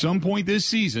at some point this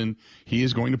season he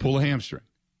is going to pull a hamstring.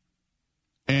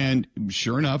 And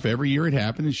sure enough, every year it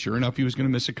happened, and sure enough, he was going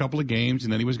to miss a couple of games,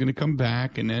 and then he was going to come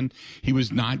back, and then he was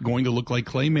not going to look like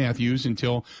Clay Matthews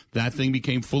until that thing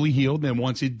became fully healed. And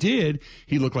once it did,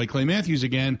 he looked like Clay Matthews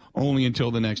again, only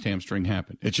until the next hamstring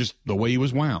happened. It's just the way he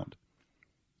was wound.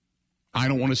 I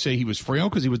don't want to say he was frail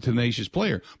because he was a tenacious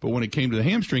player, but when it came to the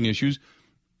hamstring issues,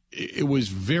 it was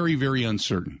very, very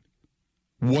uncertain.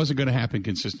 Wasn't going to happen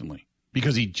consistently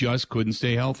because he just couldn't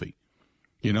stay healthy.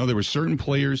 You know, there were certain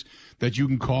players that you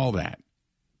can call that.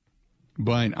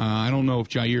 But I don't know if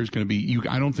Jaire is going to be –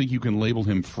 I don't think you can label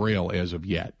him frail as of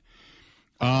yet.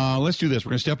 Let's do this.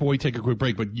 We're going to step away, take a quick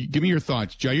break. But give me your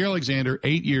thoughts. Jaire Alexander, 4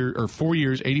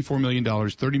 years, $84 million,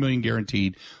 $30 million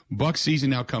guaranteed. Bucs season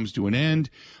now comes to an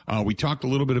end. We talked a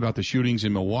little bit about the shootings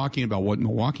in Milwaukee, about what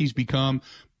Milwaukee's become.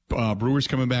 Brewers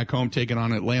coming back home, taking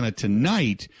on Atlanta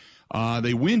tonight.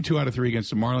 They win 2 out of 3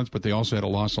 against the Marlins, but they also had a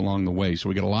loss along the way. So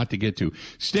we got a lot to get to.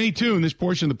 Stay tuned. This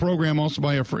portion of the program also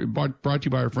brought to you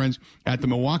by our friends at the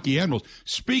Milwaukee Admirals.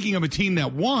 Speaking of a team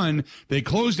that won, they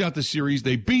closed out the series.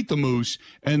 They beat the Moose,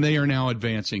 and they are now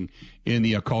advancing in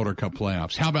the Calder Cup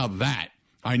playoffs. How about that?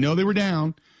 I know they were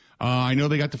down. I know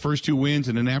they got the first 2 wins,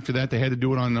 and then after that they had to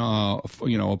do it on,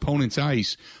 opponent's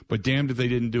ice, but damned if they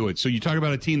didn't do it. So you talk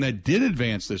about a team that did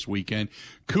advance this weekend.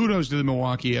 Kudos to the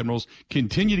Milwaukee Admirals.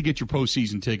 Continue to get your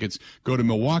postseason tickets. Go to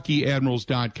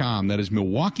MilwaukeeAdmirals.com. That is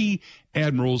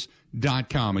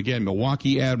MilwaukeeAdmirals.com. Again,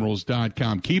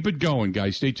 MilwaukeeAdmirals.com. Keep it going,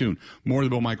 guys. Stay tuned. More of the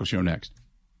Bill Michaels Show next.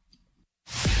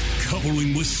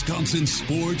 Covering Wisconsin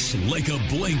sports like a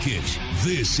blanket.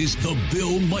 This is the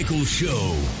Bill Michaels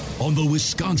Show on the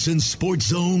Wisconsin Sports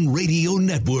Zone Radio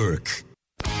Network.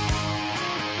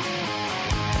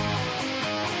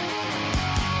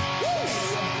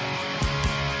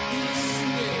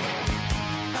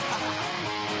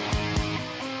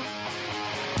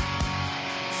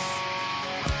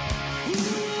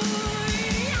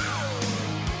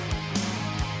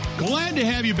 Glad to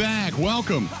have you back.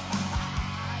 Welcome.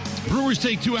 Brewers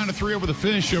take 2 out of 3 over the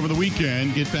Fish over the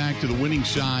weekend, get back to the winning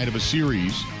side of a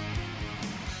series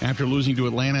after losing to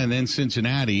Atlanta and then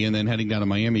Cincinnati and then heading down to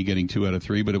Miami getting 2 out of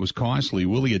 3, but it was costly.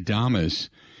 Willie Adames,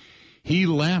 he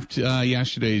left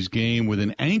yesterday's game with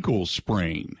an ankle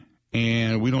sprain,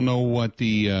 and we don't know what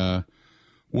the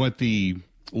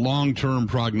long-term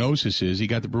prognosis is. He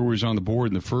got the Brewers on the board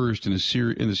in the first in the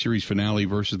series finale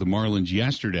versus the Marlins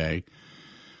yesterday.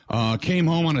 Came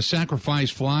home on a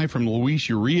sacrifice fly from Luis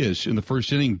Urias in the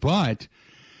first inning, but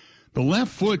the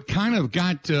left foot kind of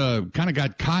got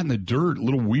caught in the dirt, a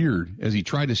little weird, as he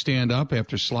tried to stand up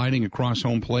after sliding across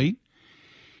home plate.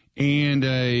 And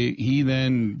he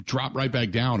then dropped right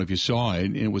back down, if you saw it.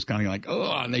 And it was kind of like,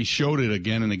 oh, and they showed it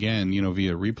again and again,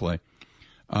 via replay.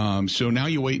 So now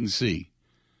you wait and see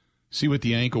what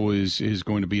the ankle is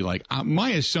going to be like. My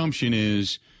assumption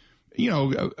is,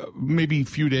 maybe a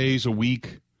few days, a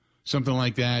week, something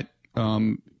like that.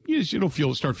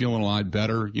 It'll start feeling a lot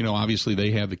better. Obviously they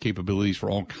have the capabilities for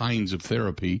all kinds of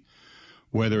therapy,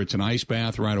 whether it's an ice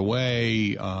bath right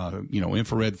away,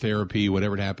 infrared therapy,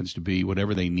 whatever it happens to be,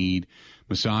 whatever they need,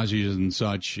 massages and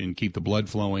such, and keep the blood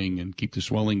flowing and keep the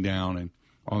swelling down and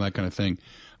all that kind of thing.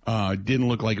 Didn't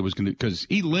look like it was going to, because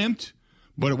he limped,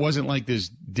 but it wasn't like this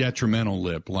detrimental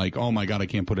limp, like, oh my God, I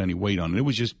can't put any weight on it.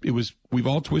 We've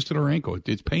all twisted our ankle.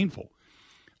 It's painful.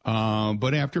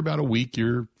 But after about a week,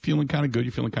 you're feeling kind of good.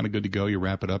 You're feeling kind of good to go. You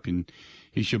wrap it up and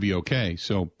he should be okay.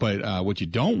 So, but what you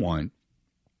don't want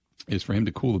is for him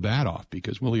to cool the bat off,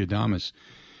 because Willie Adames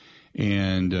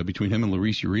and between him and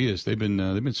Luis Urias, they've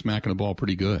been smacking the ball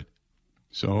pretty good.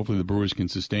 So hopefully the Brewers can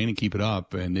sustain and keep it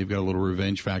up, and they've got a little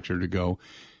revenge factor to go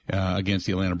against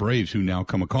the Atlanta Braves, who now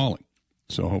come a-calling.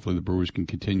 So hopefully the Brewers can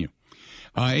continue.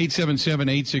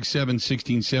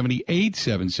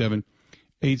 877-867-1670,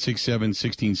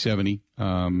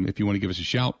 867-867-1670. If you want to give us a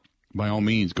shout, by all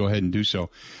means, go ahead and do so.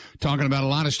 Talking about a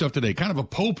lot of stuff today, kind of a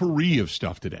potpourri of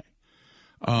stuff today.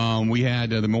 We had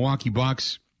the Milwaukee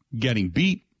Bucks getting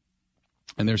beat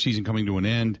and their season coming to an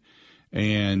end.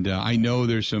 And I know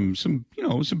there's some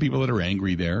people that are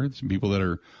angry there, some people that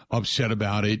are upset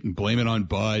about it and blame it on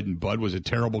Bud. And Bud was a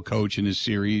terrible coach in this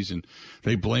series, and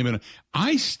they blame it.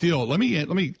 I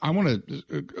want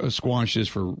to squash this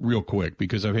for real quick,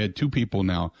 because I've had 2 people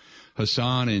now,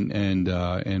 Hassan and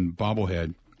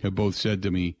Bobblehead, have both said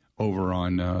to me over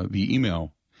on the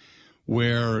email,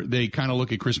 where they kind of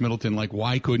look at Chris Middleton like,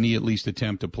 why couldn't he at least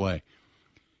attempt to play?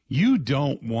 You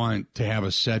don't want to have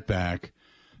a setback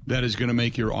that is going to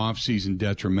make your offseason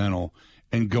detrimental,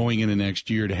 and going into next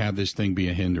year to have this thing be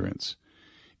a hindrance.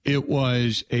 It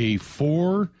was a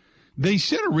 4. They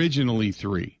said originally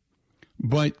 3.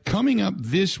 But coming up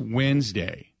this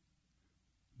Wednesday,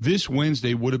 this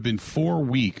Wednesday would have been 4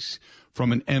 weeks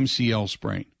from an MCL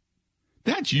sprain.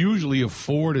 That's usually a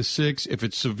 4 to 6, if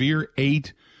it's severe,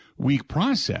 8-week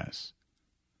process.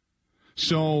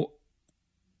 So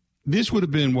this would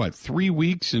have been, 3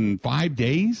 weeks and 5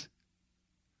 days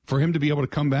for him to be able to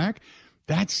come back?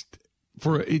 That's,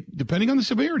 depending on the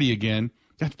severity again,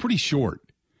 that's pretty short.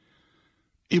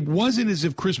 It wasn't as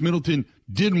if Chris Middleton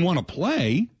didn't want to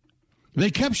play. They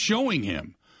kept showing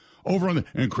him over on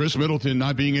and Chris Middleton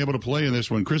not being able to play in this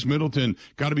one. Chris Middleton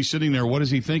got to be sitting there. What is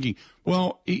he thinking?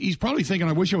 Well, he's probably thinking,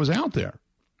 I wish I was out there.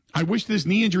 I wish this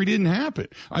knee injury didn't happen.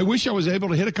 I wish I was able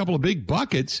to hit a couple of big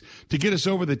buckets to get us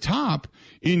over the top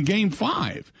in Game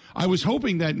 5. I was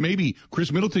hoping that maybe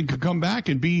Chris Middleton could come back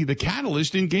and be the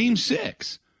catalyst in Game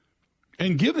 6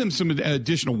 and give them some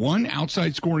additional, 1,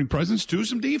 outside scoring presence, 2,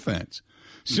 some defense,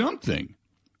 something.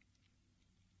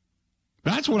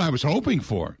 That's what I was hoping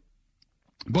for.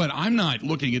 But I'm not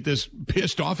looking at this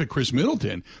pissed off at Chris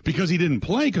Middleton because he didn't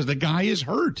play, because the guy is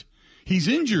hurt. He's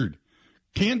injured.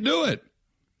 Can't do it.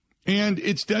 And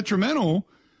it's detrimental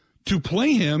to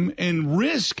play him and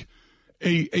risk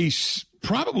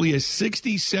probably a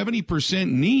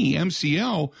 60-70% knee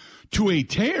MCL to a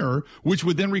tear, which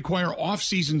would then require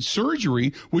off-season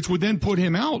surgery, which would then put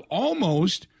him out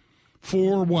almost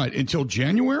for until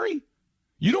January?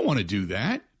 You don't want to do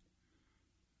that.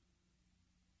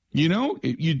 You know,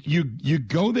 you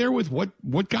go there with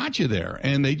what got you there.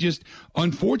 And they just,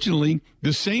 unfortunately,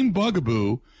 the same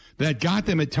bugaboo that got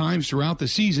them at times throughout the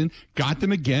season got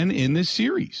them again in this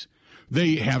series.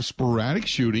 They have sporadic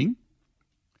shooting,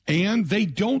 and they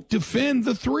don't defend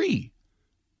the three.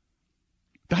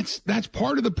 That's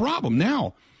part of the problem.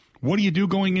 Now, what do you do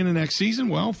going into next season?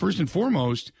 Well, first and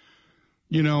foremost,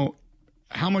 you know,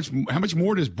 how much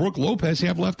more does Brook Lopez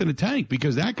have left in the tank?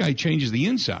 Because that guy changes the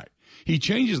inside. He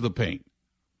changes the paint.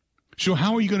 So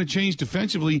how are you going to change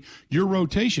defensively your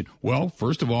rotation? Well,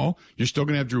 first of all, you're still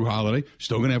going to have Drew Holiday,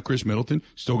 still going to have Chris Middleton,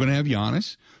 still going to have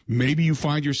Giannis. Maybe you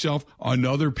find yourself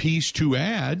another piece to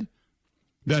add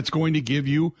that's going to give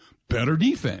you better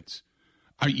defense.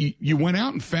 You went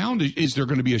out and found, is there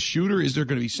going to be a shooter? Is there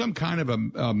going to be some kind of a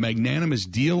magnanimous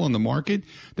deal on the market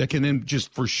that can then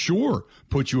just for sure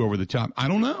put you over the top? I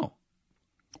don't know.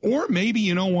 Or maybe,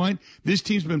 you know what? This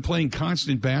team's been playing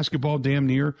constant basketball damn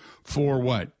near for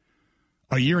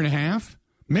a year and a half?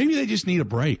 Maybe they just need a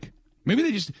break. Maybe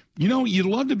they just, you'd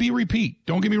love to be repeat.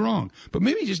 Don't get me wrong. But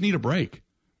maybe you just need a break.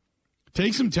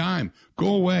 Take some time.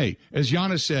 Go away. As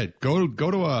Giannis said, go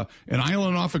to an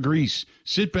island off of Greece.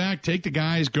 Sit back, take the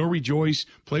guys, go rejoice,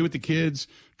 play with the kids,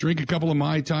 drink a couple of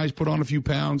Mai Tais, put on a few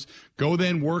pounds. Go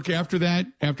then work after that,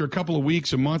 after a couple of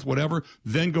weeks, a month, whatever.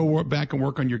 Then go back and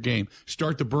work on your game.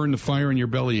 Start to burn the fire in your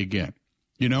belly again.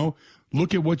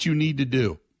 Look at what you need to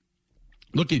do.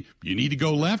 You need to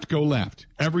go left, go left.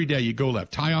 Every day you go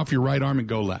left. Tie off your right arm and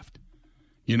go left.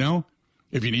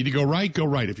 If you need to go right, go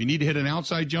right. If you need to hit an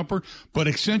outside jumper, but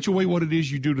accentuate what it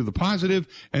is you do to the positive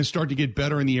and start to get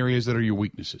better in the areas that are your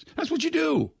weaknesses. That's what you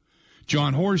do.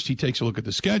 John Horst, he takes a look at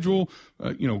the schedule,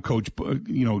 Coach,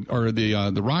 or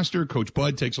the roster. Coach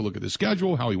Bud takes a look at the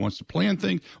schedule, how he wants to plan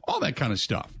things, all that kind of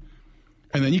stuff.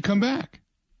 And then you come back.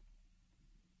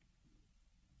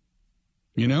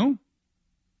 It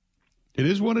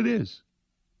is what it is.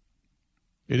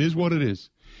 It is what it is.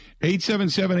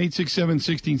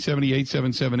 877-867-1670,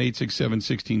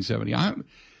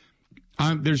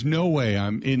 877-867-1670. There's no way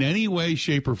I'm in any way,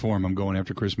 shape, or form I'm going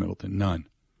after Chris Middleton. None.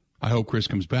 I hope Chris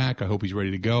comes back. I hope he's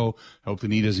ready to go. I hope the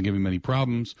knee doesn't give him any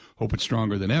problems. Hope it's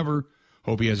stronger than ever.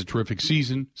 Hope he has a terrific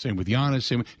season. Same with Giannis.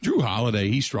 Same with Drew Holiday.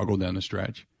 He struggled down the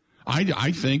stretch.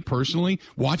 I think, personally,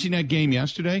 watching that game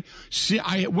yesterday,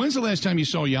 when's the last time you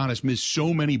saw Giannis miss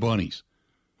so many bunnies?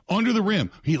 Under the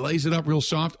rim. He lays it up real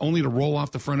soft, only to roll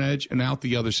off the front edge and out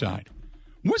the other side.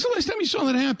 When's the last time you saw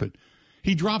that happen?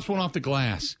 He drops one off the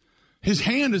glass. His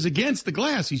hand is against the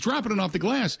glass. He's dropping it off the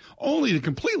glass, only to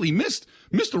completely miss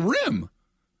the rim.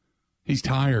 He's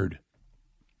tired.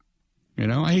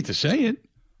 I hate to say it.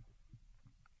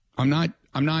 I'm not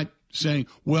saying,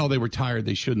 well, they were tired,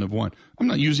 they shouldn't have won. I'm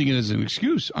not using it as an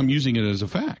excuse. I'm using it as a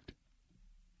fact.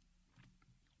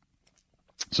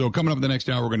 So coming up in the next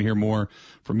hour, we're going to hear more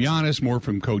from Giannis, more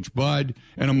from Coach Bud,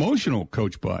 an emotional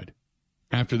Coach Bud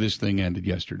after this thing ended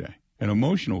yesterday. An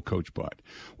emotional Coach Bud.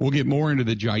 We'll get more into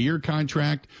the Jaire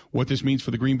contract, what this means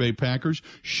for the Green Bay Packers.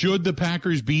 Should the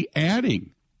Packers be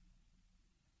adding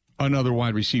another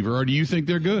wide receiver, or do you think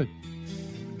they're good?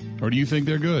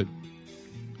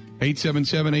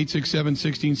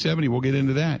 877-867-1670. We'll get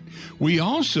into that. We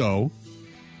also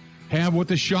have what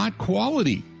the shot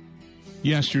quality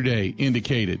yesterday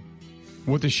indicated.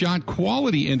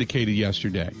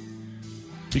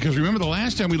 Because remember the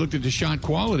last time we looked at the shot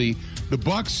quality, the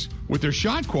Bucks, with their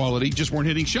shot quality, just weren't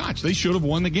hitting shots. They should have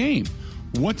won the game.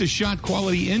 What does shot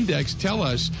quality index tell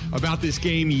us about this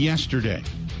game yesterday?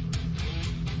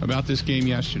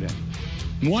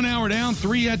 1 hour down,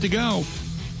 3 yet to go.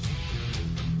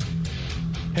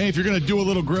 Hey, if you're going to do a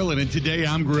little grilling, and today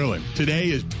I'm grilling. Today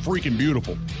is freaking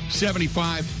beautiful.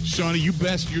 75, sunny. You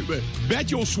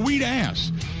bet your sweet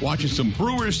ass. Watching some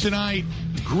Brewers tonight,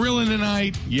 grilling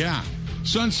tonight. Yeah.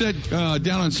 Sunset,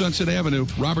 down on Sunset Avenue,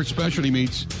 Robert Specialty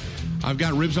Meats. I've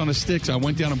got ribs on the sticks. I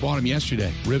went down and bought them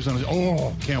yesterday.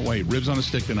 Can't wait. Ribs on a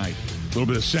stick tonight. A little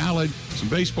bit of salad, some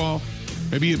baseball,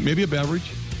 maybe a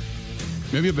beverage.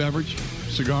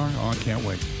 Cigar. Oh, I can't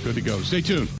wait. Good to go. Stay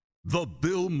tuned. The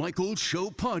Bill Michaels Show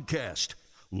podcast.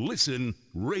 Listen,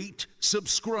 rate,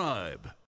 subscribe.